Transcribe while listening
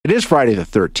It is Friday the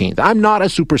 13th. I'm not a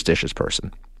superstitious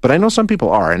person, but I know some people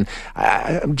are, and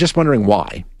I'm just wondering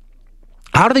why.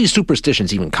 How do these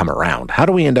superstitions even come around? How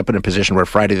do we end up in a position where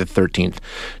Friday the 13th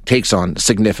takes on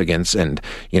significance and,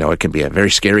 it can be a very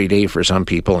scary day for some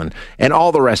people and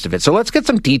all the rest of it. So let's get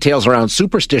some details around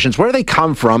superstitions, where they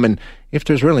come from, and if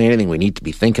there's really anything we need to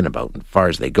be thinking about as far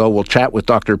as they go. We'll chat with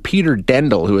Dr. Peter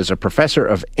Dendle, who is a professor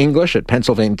of English at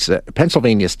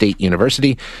Pennsylvania State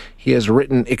University. He has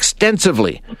written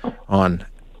extensively on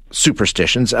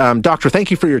superstitions. Doctor,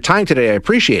 thank you for your time today. I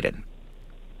appreciate it.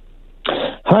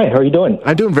 Hi, how are you doing?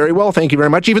 I'm doing very well, thank you very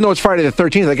much. Even though it's Friday the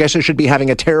 13th, I guess I should be having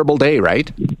a terrible day,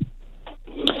 right?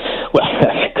 Well,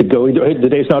 it could go either way. The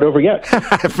day's not over yet.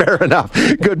 Fair enough.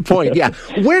 Good point. Yeah.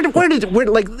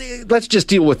 Let's just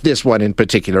deal with this one in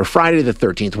particular, Friday the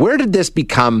 13th. Where did this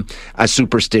become a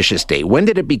superstitious day? When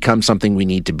did it become something we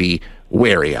need to be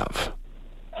wary of?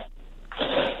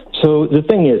 So the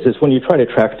thing is when you try to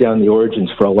track down the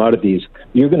origins for a lot of these,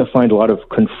 you're going to find a lot of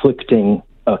conflicting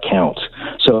accounts.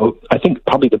 So I think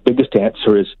probably the biggest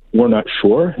answer is we're not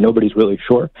sure. Nobody's really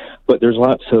sure. But there's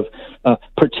lots of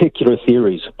particular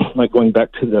theories, like going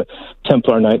back to the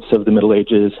Templar Knights of the Middle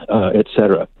Ages,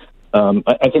 etc.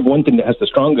 I think one thing that has the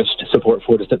strongest support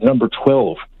for it is that the number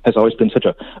 12 has always been such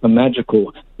a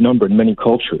magical number in many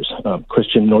cultures,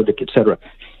 Christian, Nordic, etc.,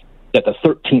 that the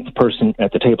 13th person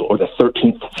at the table, or the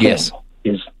 13th thing,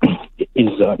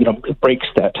 breaks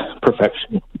that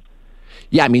perfection.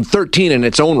 Yeah, 13 in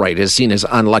its own right is seen as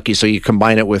unlucky, so you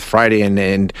combine it with Friday,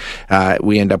 and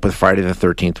we end up with Friday the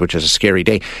 13th, which is a scary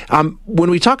day. When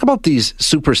we talk about these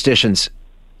superstitions,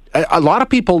 a lot of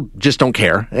people just don't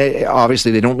care.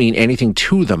 Obviously, they don't mean anything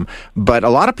to them, but a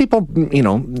lot of people, they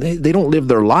don't live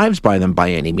their lives by them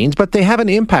by any means, but they have an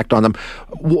impact on them.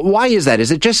 Why is that?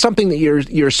 Is it just something that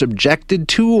you're subjected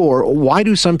to, or why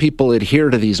do some people adhere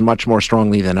to these much more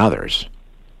strongly than others?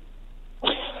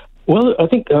 Well, I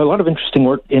think a lot of interesting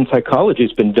work in psychology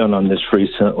has been done on this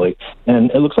recently,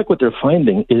 and it looks like what they're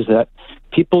finding is that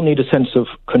people need a sense of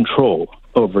control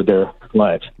over their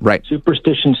lives. Right.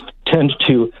 Superstitions tend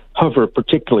to hover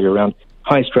particularly around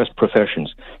high-stress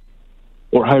professions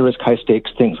or high-risk,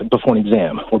 high-stakes things like before an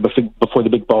exam or before the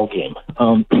big ball game.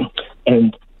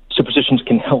 And superstitions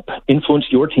can help influence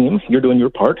your team. You're doing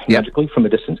your part magically from a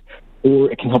distance, or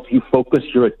it can help you focus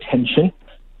your attention.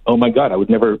 Oh my God, I would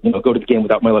never, go to the game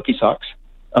without my lucky socks.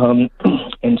 And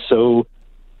so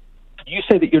you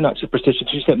say that you're not superstitious.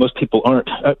 You say that most people aren't.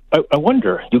 I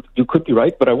wonder. You could be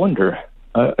right, but I wonder.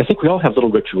 I think we all have little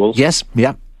rituals. Yes,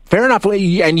 yeah. Fair enough.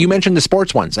 And you mentioned the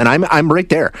sports ones, and I'm right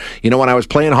there. When I was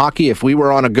playing hockey, if we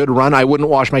were on a good run, I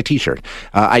wouldn't wash my T-shirt.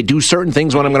 I do certain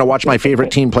things when I'm going to watch my favorite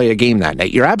team play a game that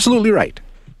night. You're absolutely right.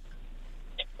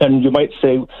 And you might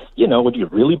say, would you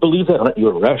really believe that? Aren't you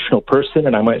a rational person?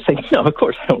 And I might say, no, of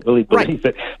course I don't really believe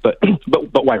it. But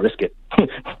why risk it?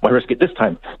 Why risk it this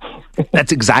time?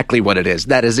 That's exactly what it is.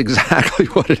 That is exactly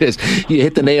what it is. You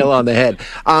hit the nail on the head.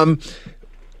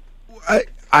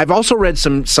 I've also read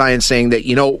some science saying that,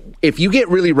 if you get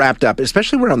really wrapped up,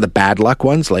 especially around the bad luck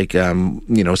ones, like,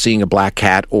 seeing a black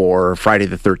cat or Friday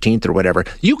the 13th or whatever,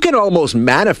 you can almost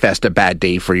manifest a bad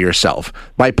day for yourself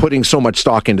by putting so much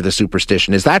stock into the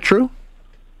superstition. Is that true?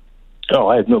 Oh,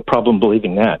 I have no problem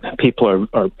believing that. People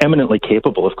are eminently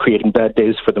capable of creating bad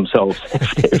days for themselves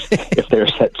if they're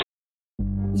set.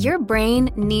 Your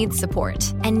brain needs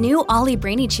support, and new Ollie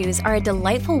Brainy Chews are a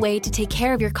delightful way to take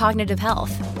care of your cognitive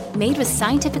health. Made with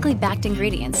scientifically backed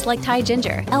ingredients like Thai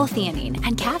ginger, L-theanine,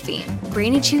 and caffeine,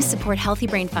 Brainy Chews support healthy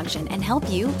brain function and help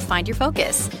you find your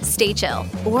focus, stay chill,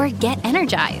 or get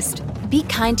energized. Be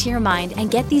kind to your mind and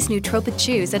get these nootropic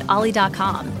chews at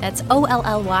ollie.com. That's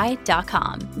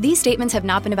OLLY.com. These statements have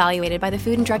not been evaluated by the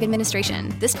Food and Drug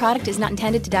Administration. This product is not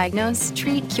intended to diagnose,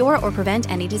 treat, cure, or prevent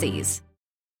any disease.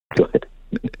 Go ahead.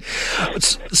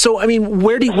 So,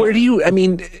 where do you,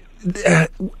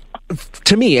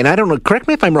 to me, and I don't know, correct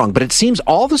me if I'm wrong, but it seems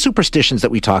all the superstitions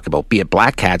that we talk about, be it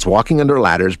black cats, walking under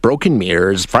ladders, broken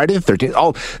mirrors, Friday the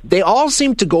 13th, they all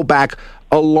seem to go back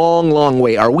a long, long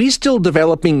way. Are we still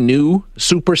developing new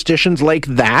superstitions like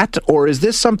that, or is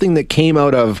this something that came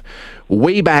out of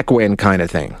way back when kind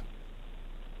of thing?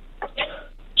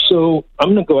 So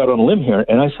I'm going to go out on a limb here,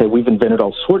 and I say we've invented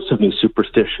all sorts of new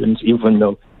superstitions, even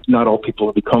though not all people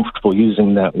will be comfortable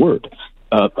using that word.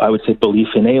 I would say belief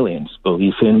in aliens,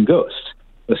 belief in ghosts,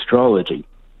 astrology,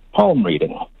 palm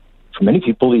reading. For many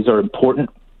people, these are important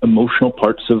emotional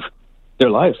parts of their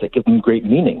lives that give them great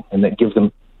meaning and that give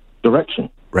them direction.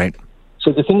 Right.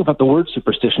 So the thing about the word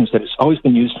superstition is that it's always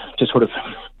been used to sort of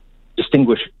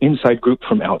distinguish inside group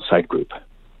from outside group.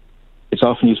 It's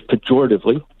often used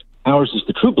pejoratively. Ours is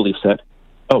the true belief set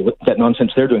oh, that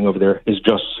nonsense they're doing over there is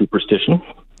just superstition.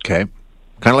 Okay.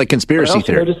 Kind of like conspiracy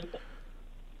theory.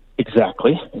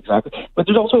 Exactly. But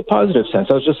there's also a positive sense.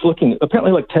 I was just looking,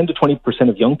 apparently like 10 to 20%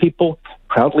 of young people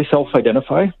proudly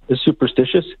self-identify as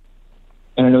superstitious.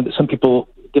 And I know that some people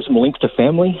gives them a link to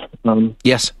family.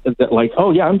 Yes. That like,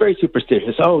 oh, yeah, I'm very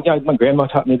superstitious. Oh, yeah, my grandma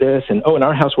taught me this. And, oh, in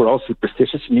our house, we're all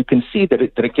superstitious. And you can see that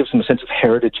it gives them a sense of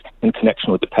heritage and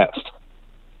connection with the past.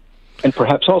 And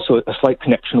perhaps also a slight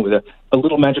connection with a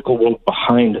little magical world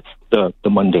behind the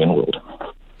mundane world.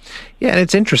 Yeah, and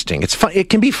it's interesting. It's fun. It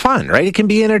can be fun, right? It can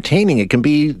be entertaining. It can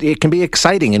be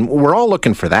exciting, and we're all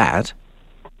looking for that.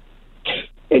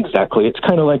 Exactly. It's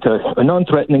kind of like a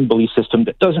non-threatening belief system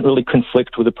that doesn't really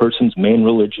conflict with a person's main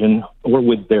religion or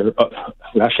with their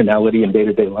rationality in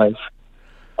day-to-day life.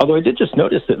 Although I did just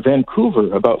notice that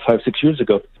Vancouver, about 5-6 years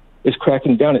ago, is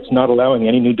cracking down. It's not allowing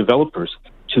any new developers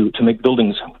to make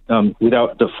buildings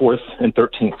without the 4th and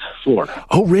 13th floor.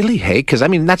 Oh, really? Hey, because, I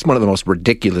mean, that's one of the most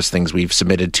ridiculous things we've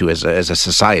submitted to as a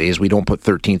society is we don't put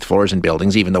 13th floors in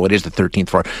buildings, even though it is the 13th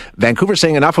floor. Vancouver's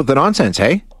saying enough with the nonsense,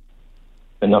 hey?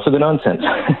 Enough of the nonsense.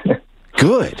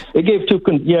 Good. It gave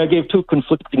two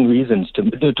conflicting reasons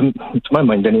to my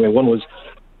mind anyway. One was,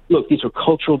 look, these are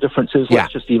cultural differences. Yeah.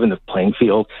 Let's just even the playing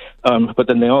field. But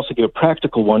then they also gave a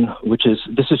practical one, which is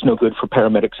this is no good for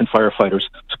paramedics and firefighters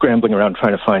scrambling around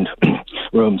trying to find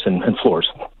rooms and floors.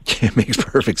 It makes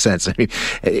perfect sense. I mean,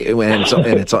 and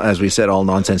it's as we said, all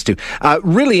nonsense too.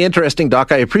 Really interesting,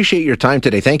 Doc. I appreciate your time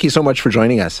today. Thank you so much for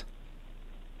joining us.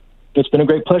 It's been a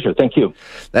great pleasure. Thank you.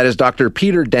 That is Dr.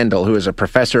 Peter Dendle, who is a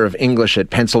professor of English at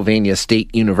Pennsylvania State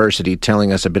University,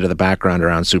 telling us a bit of the background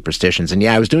around superstitions. And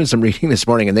yeah, I was doing some reading this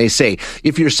morning, and they say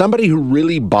if you're somebody who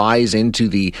really buys into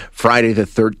the Friday the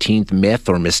 13th myth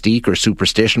or mystique or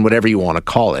superstition, whatever you want to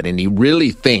call it, and you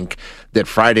really think that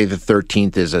Friday the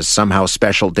 13th is a somehow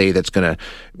special day that's going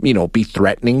to, be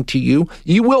threatening to you,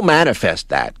 you will manifest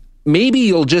that. Maybe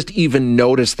you'll just even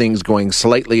notice things going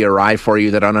slightly awry for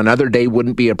you that on another day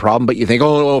wouldn't be a problem, but you think,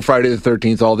 oh, Friday the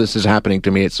 13th, all this is happening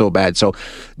to me. It's so bad. So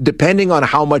depending on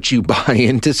how much you buy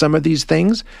into some of these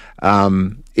things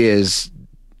is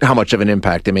how much of an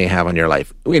impact it may have on your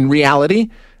life. In reality,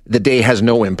 the day has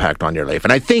no impact on your life.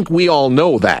 And I think we all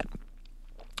know that.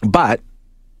 But,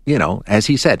 as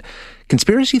he said,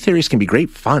 conspiracy theories can be great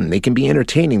fun. They can be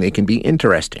entertaining. They can be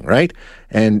interesting, right?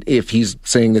 And if he's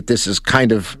saying that this is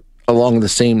kind of along the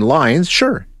same lines,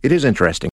 sure, it is interesting.